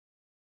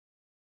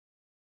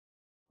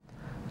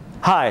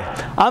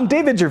Hi, I'm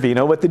David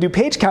Gervino with the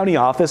DuPage County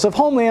Office of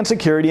Homeland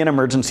Security and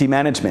Emergency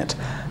Management.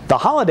 The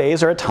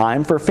holidays are a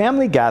time for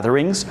family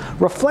gatherings,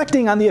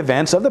 reflecting on the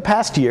events of the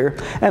past year,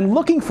 and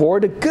looking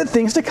forward to good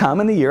things to come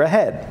in the year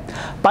ahead.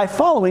 By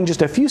following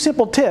just a few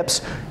simple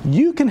tips,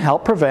 you can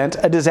help prevent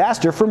a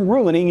disaster from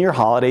ruining your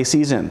holiday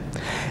season.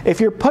 If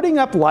you're putting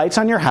up lights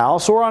on your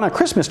house or on a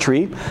Christmas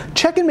tree,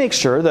 check and make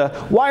sure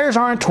the wires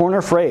aren't torn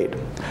or frayed.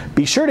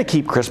 Be sure to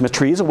keep Christmas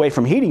trees away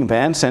from heating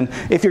vents, and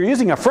if you're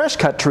using a fresh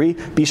cut tree,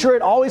 be sure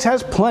it always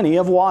has plenty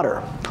of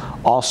water.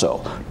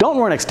 Also, don't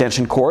run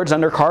extension cords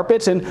under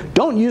carpets and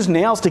don't use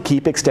nails to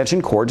keep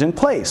extension cords in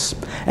place.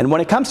 And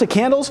when it comes to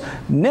candles,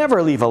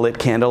 never leave a lit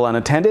candle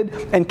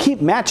unattended and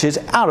keep matches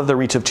out of the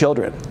reach of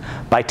children.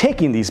 By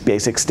taking these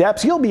basic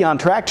steps, you'll be on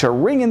track to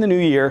ring in the new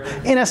year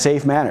in a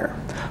safe manner.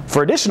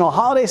 For additional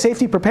holiday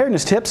safety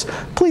preparedness tips,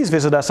 please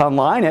visit us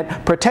online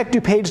at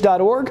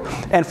protectdupage.org.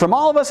 And from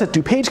all of us at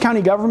DuPage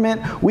County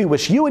Government, we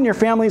wish you and your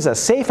families a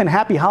safe and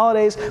happy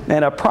holidays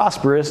and a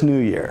prosperous new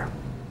year.